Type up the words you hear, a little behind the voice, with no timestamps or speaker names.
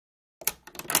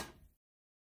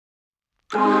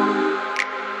So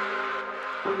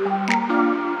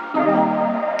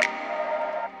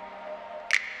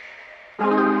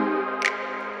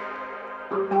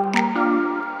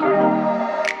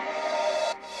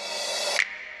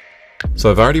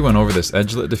I've already went over this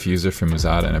edge-lit diffuser from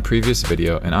Muzada in a previous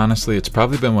video, and honestly it's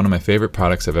probably been one of my favorite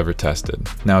products I've ever tested.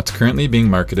 Now it's currently being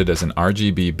marketed as an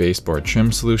RGB baseboard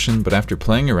trim solution, but after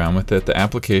playing around with it, the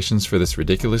applications for this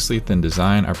ridiculously thin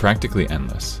design are practically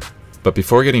endless. But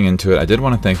before getting into it, I did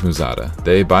want to thank Muzada.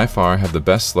 They by far have the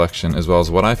best selection as well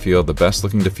as what I feel the best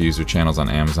looking diffuser channels on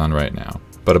Amazon right now.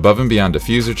 But above and beyond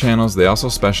diffuser channels, they also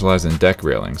specialize in deck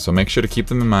railings, so make sure to keep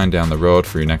them in mind down the road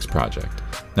for your next project.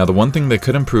 Now the one thing they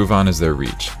could improve on is their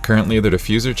reach. Currently their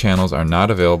diffuser channels are not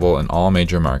available in all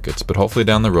major markets, but hopefully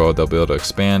down the road they'll be able to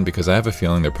expand because I have a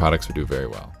feeling their products would do very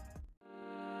well.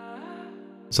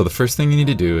 So the first thing you need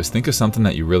to do is think of something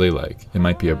that you really like. It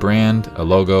might be a brand, a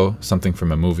logo, something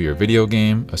from a movie or video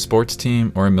game, a sports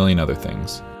team, or a million other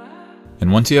things.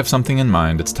 And once you have something in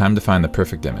mind, it's time to find the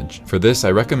perfect image. For this,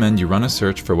 I recommend you run a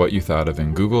search for what you thought of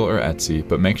in Google or Etsy,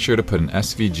 but make sure to put an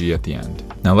SVG at the end.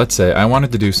 Now let's say I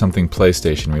wanted to do something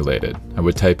PlayStation related. I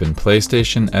would type in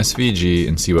PlayStation SVG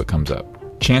and see what comes up.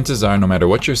 Chances are, no matter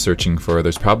what you're searching for,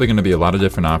 there's probably going to be a lot of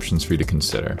different options for you to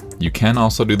consider. You can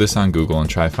also do this on Google and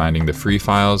try finding the free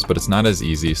files, but it's not as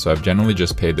easy, so I've generally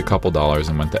just paid the couple dollars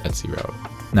and went the Etsy route.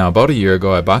 Now about a year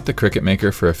ago I bought the Cricut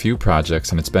Maker for a few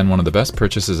projects, and it's been one of the best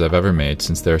purchases I've ever made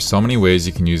since there are so many ways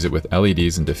you can use it with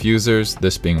LEDs and diffusers,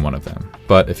 this being one of them.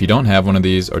 But if you don't have one of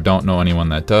these or don't know anyone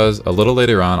that does, a little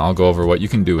later on I'll go over what you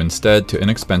can do instead to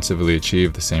inexpensively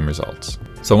achieve the same results.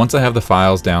 So once I have the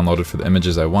files downloaded for the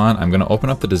images I want, I'm going to open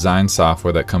up the design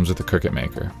software that comes with the Cricut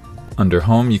Maker. Under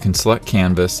Home you can select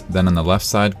Canvas, then on the left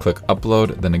side click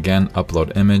Upload, then again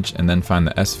Upload Image, and then find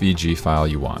the SVG file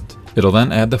you want. It'll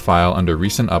then add the file under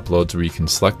Recent Uploads where you can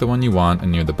select the one you want,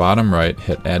 and near the bottom right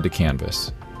hit Add to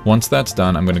Canvas. Once that's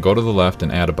done, I'm going to go to the left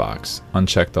and add a box.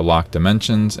 Uncheck the lock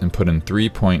dimensions and put in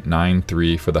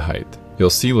 3.93 for the height. You'll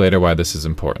see later why this is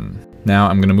important. Now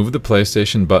I'm going to move the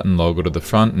PlayStation button logo to the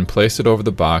front and place it over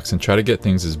the box and try to get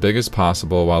things as big as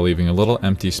possible while leaving a little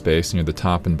empty space near the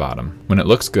top and bottom. When it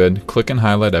looks good, click and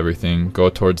highlight everything, go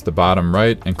towards the bottom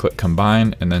right and click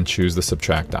Combine, and then choose the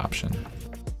Subtract option.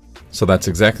 So that's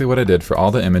exactly what I did for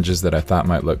all the images that I thought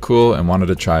might look cool and wanted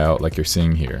to try out, like you're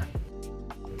seeing here.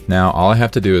 Now all I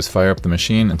have to do is fire up the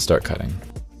machine and start cutting.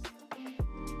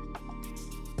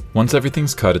 Once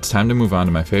everything's cut, it's time to move on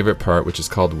to my favorite part, which is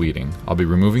called weeding. I'll be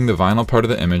removing the vinyl part of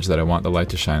the image that I want the light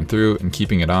to shine through and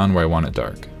keeping it on where I want it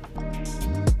dark.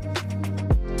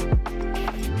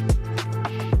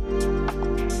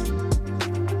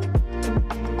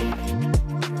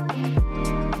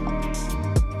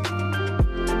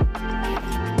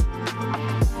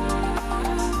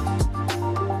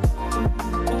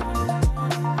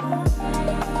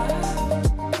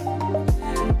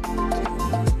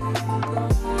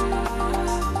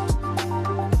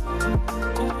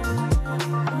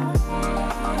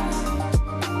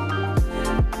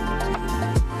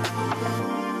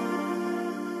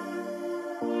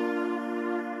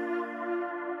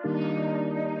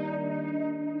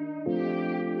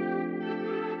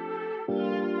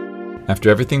 After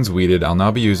everything's weeded, I'll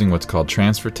now be using what's called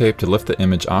transfer tape to lift the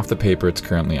image off the paper it's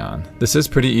currently on. This is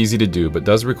pretty easy to do, but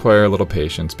does require a little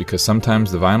patience because sometimes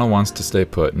the vinyl wants to stay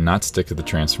put and not stick to the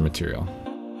transfer material.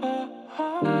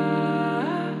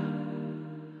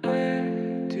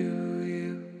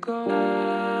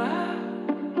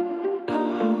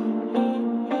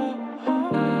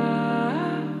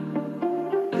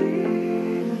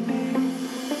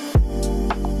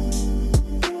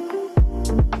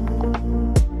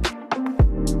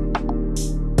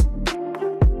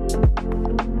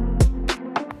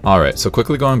 Alright, so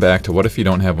quickly going back to what if you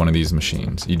don't have one of these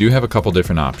machines. You do have a couple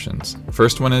different options.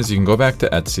 First one is you can go back to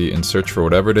Etsy and search for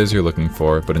whatever it is you're looking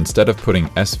for, but instead of putting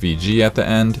SVG at the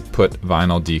end, put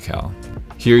vinyl decal.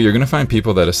 Here you're going to find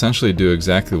people that essentially do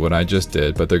exactly what I just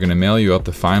did, but they're going to mail you out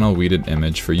the final weeded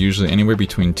image for usually anywhere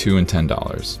between $2 and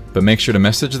 $10. But make sure to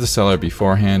message the seller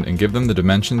beforehand and give them the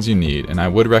dimensions you need, and I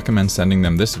would recommend sending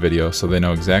them this video so they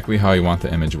know exactly how you want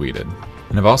the image weeded.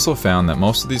 And I've also found that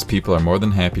most of these people are more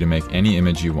than happy to make any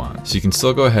image you want, so you can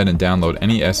still go ahead and download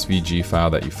any SVG file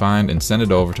that you find and send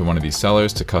it over to one of these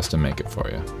sellers to custom make it for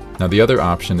you. Now the other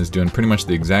option is doing pretty much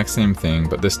the exact same thing,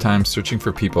 but this time searching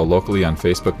for people locally on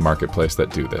Facebook Marketplace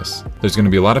that do this. There's going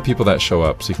to be a lot of people that show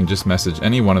up, so you can just message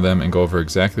any one of them and go over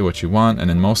exactly what you want,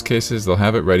 and in most cases they'll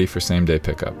have it ready for same-day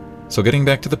pickup. So getting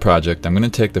back to the project, I'm going to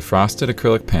take the frosted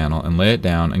acrylic panel and lay it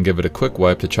down and give it a quick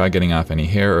wipe to try getting off any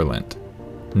hair or lint.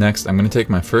 Next, I'm going to take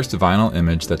my first vinyl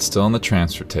image that's still on the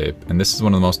transfer tape, and this is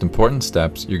one of the most important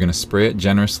steps. You're going to spray it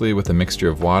generously with a mixture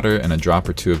of water and a drop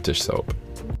or two of dish soap.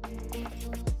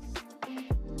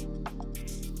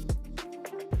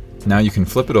 Now you can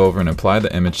flip it over and apply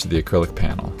the image to the acrylic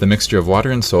panel. The mixture of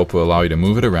water and soap will allow you to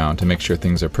move it around to make sure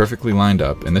things are perfectly lined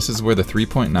up, and this is where the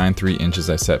 3.93 inches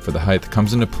I set for the height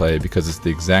comes into play because it's the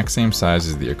exact same size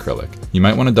as the acrylic. You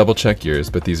might want to double check yours,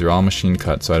 but these are all machine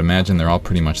cut, so I'd imagine they're all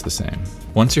pretty much the same.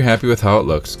 Once you're happy with how it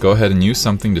looks, go ahead and use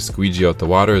something to squeegee out the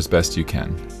water as best you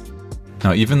can.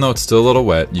 Now even though it's still a little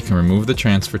wet, you can remove the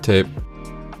transfer tape,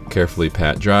 carefully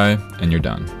pat dry, and you're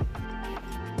done.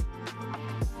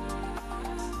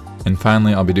 And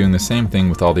finally, I'll be doing the same thing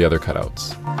with all the other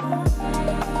cutouts.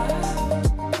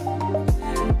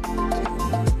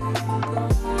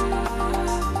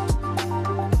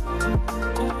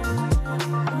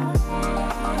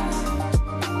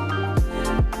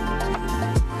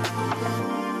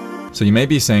 So you may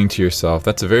be saying to yourself,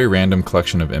 that's a very random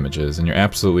collection of images, and you're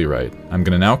absolutely right. I'm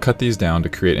going to now cut these down to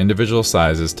create individual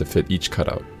sizes to fit each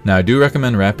cutout. Now I do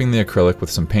recommend wrapping the acrylic with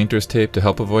some painter's tape to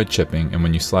help avoid chipping, and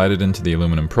when you slide it into the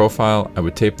aluminum profile, I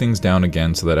would tape things down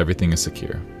again so that everything is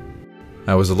secure.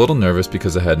 I was a little nervous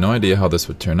because I had no idea how this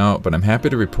would turn out, but I'm happy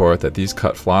to report that these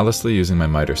cut flawlessly using my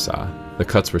miter saw. The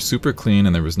cuts were super clean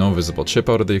and there was no visible chip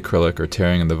out of the acrylic or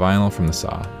tearing of the vinyl from the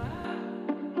saw.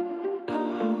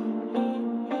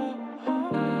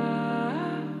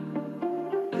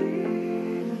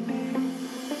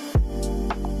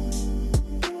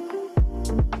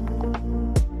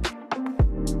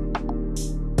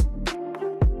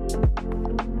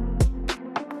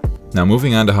 Now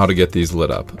moving on to how to get these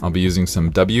lit up, I'll be using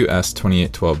some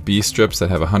WS2812B strips that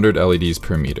have 100 LEDs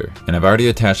per meter, and I've already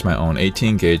attached my own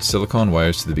 18 gauge silicone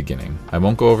wires to the beginning. I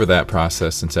won't go over that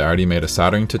process since I already made a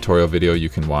soldering tutorial video you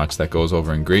can watch that goes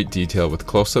over in great detail with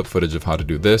close-up footage of how to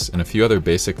do this and a few other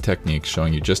basic techniques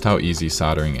showing you just how easy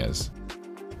soldering is.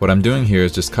 What I'm doing here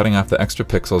is just cutting off the extra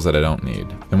pixels that I don't need.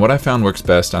 And what I found works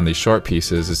best on these short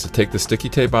pieces is to take the sticky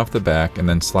tape off the back and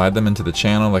then slide them into the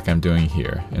channel like I'm doing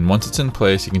here. And once it's in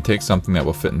place, you can take something that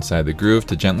will fit inside the groove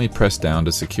to gently press down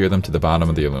to secure them to the bottom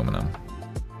of the aluminum.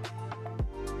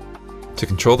 To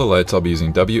control the lights, I'll be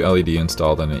using WLED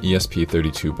installed on an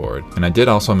ESP32 board, and I did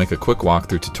also make a quick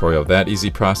walkthrough tutorial of that easy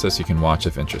process you can watch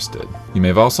if interested. You may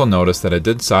have also noticed that I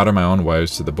did solder my own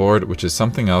wires to the board, which is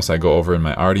something else I go over in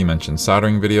my already mentioned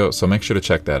soldering video, so make sure to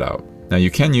check that out. Now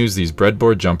you can use these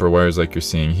breadboard jumper wires like you're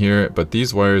seeing here, but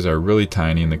these wires are really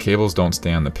tiny and the cables don't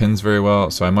stay on the pins very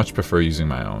well, so I much prefer using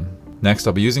my own. Next,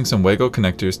 I'll be using some Wago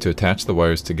connectors to attach the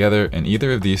wires together, and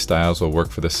either of these styles will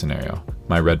work for this scenario.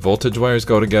 My red voltage wires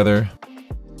go together,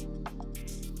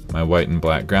 my white and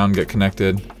black ground get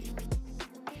connected,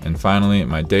 and finally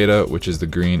my data, which is the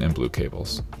green and blue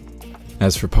cables.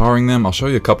 As for powering them, I'll show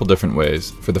you a couple different ways.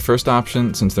 For the first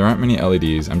option, since there aren't many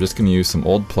LEDs, I'm just going to use some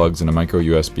old plugs and a micro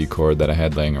USB cord that I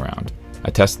had laying around. I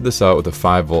tested this out with a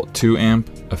 5 volt 2 amp,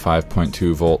 a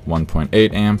 5.2 volt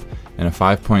 1.8 amp, and a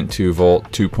 5.2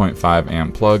 volt 2.5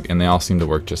 amp plug, and they all seem to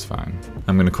work just fine.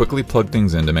 I'm going to quickly plug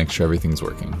things in to make sure everything's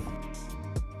working.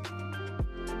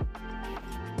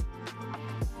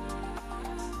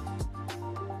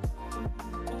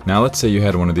 Now let's say you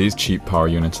had one of these cheap power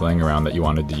units laying around that you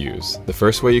wanted to use. The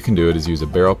first way you can do it is use a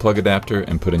barrel plug adapter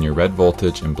and put in your red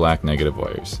voltage and black negative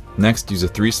wires. Next, use a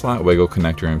 3-slot Wago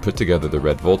connector and put together the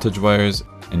red voltage wires,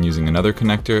 and using another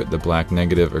connector, the black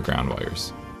negative or ground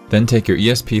wires. Then take your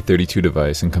ESP32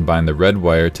 device and combine the red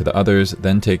wire to the others,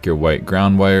 then take your white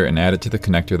ground wire and add it to the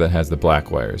connector that has the black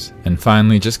wires. And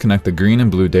finally, just connect the green and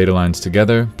blue data lines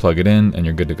together, plug it in, and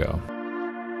you're good to go.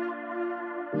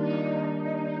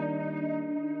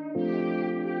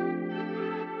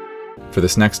 For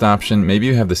this next option, maybe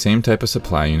you have the same type of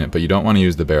supply unit, but you don't want to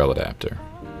use the barrel adapter.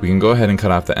 We can go ahead and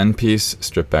cut off the end piece,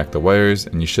 strip back the wires,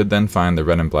 and you should then find the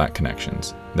red and black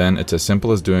connections. Then it's as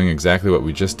simple as doing exactly what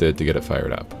we just did to get it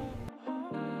fired up.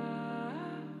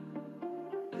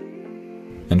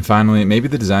 And finally, maybe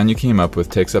the design you came up with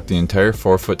takes up the entire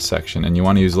 4-foot section and you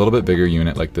want to use a little bit bigger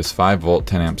unit like this 5 volt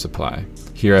 10 amp supply.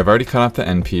 Here I've already cut off the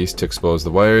end piece to expose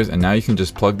the wires, and now you can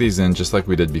just plug these in just like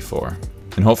we did before.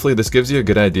 And hopefully this gives you a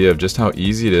good idea of just how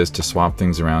easy it is to swap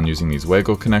things around using these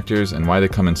Wago connectors and why they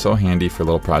come in so handy for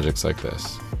little projects like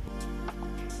this.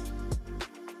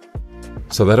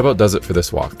 So that about does it for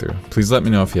this walkthrough. Please let me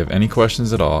know if you have any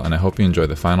questions at all, and I hope you enjoy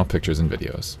the final pictures and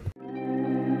videos.